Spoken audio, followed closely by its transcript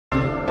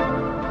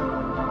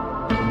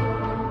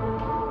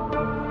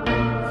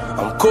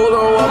I'm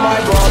coolin' with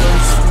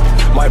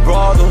my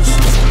brothers.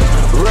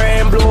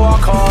 Red and blue our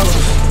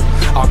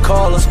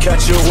colors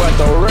catch you at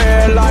the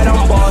red light,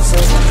 I'm bustin',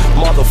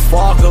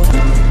 motherfucker.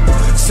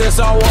 Since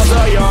I was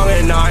a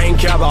youngin', I ain't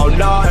care about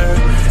nothing.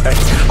 Hey,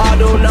 I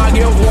do not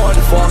give one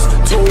fuss,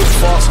 two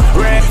fuss,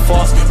 red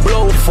fuss,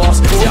 blue fuss,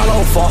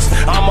 yellow fuss.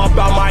 I'm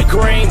about my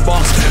green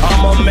bucks.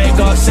 I'ma make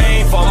a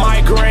scene for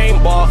my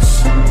green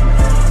bucks.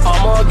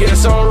 I'ma get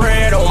some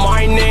red on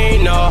my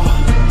Nina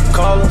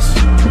colors.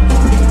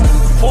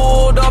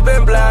 Pulled up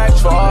in black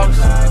trucks,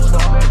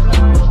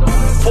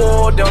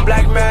 pulled them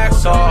black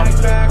Max off.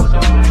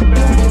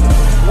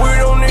 We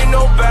don't need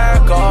no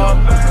backup.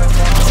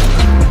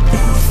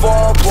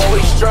 Fuck boy, we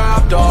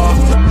strapped off.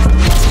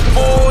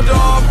 Pulled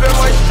up in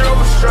my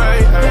silver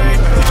straight, hey.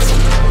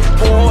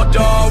 Pulled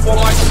up with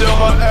my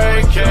silver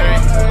AK.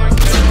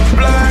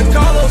 Black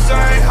colors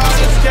ain't hot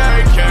as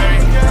KK.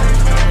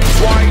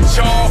 White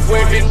chalk, we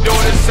can do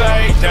the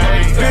same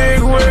day.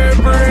 Big red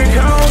brick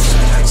house,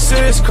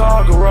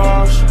 6-car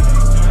garage.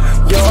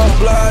 Young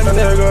black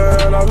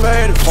nigga and I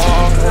made it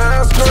far.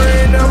 Ass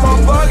green in my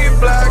buggy,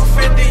 black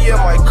 50 in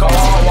my car.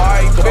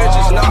 White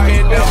bitches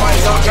knocking in my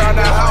door, trying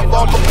to hop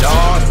on my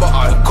dog. But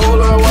I'm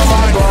coolin' with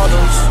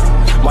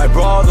my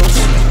brothers.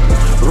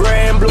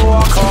 Red and blue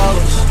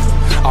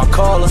our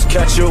colors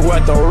catch you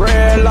at the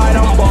red light,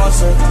 I'm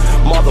bustin',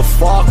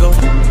 motherfucker.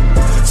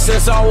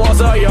 Since I was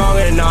a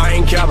youngin', I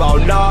ain't care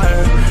about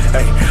nothing.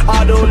 Hey,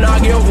 I do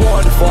not give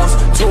one fuss,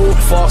 two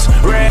fuss,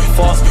 red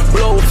fuss,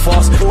 blue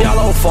fuss,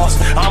 yellow fuss.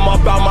 I'm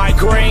about my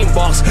green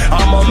bucks.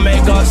 I'ma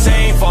make a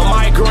scene for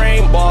my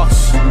green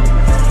bucks.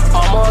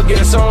 I'ma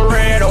get some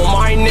red on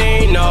my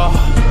Nina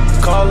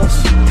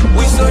colors.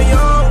 We some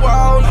young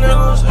wild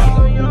niggas.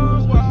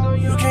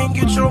 You can't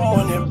get your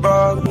money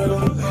back,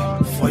 nigga.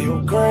 For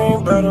your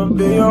green, better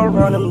be your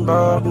running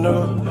back,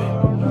 nigga.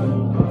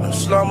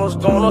 Slummers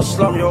gonna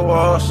slum your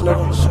ass,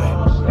 nigga.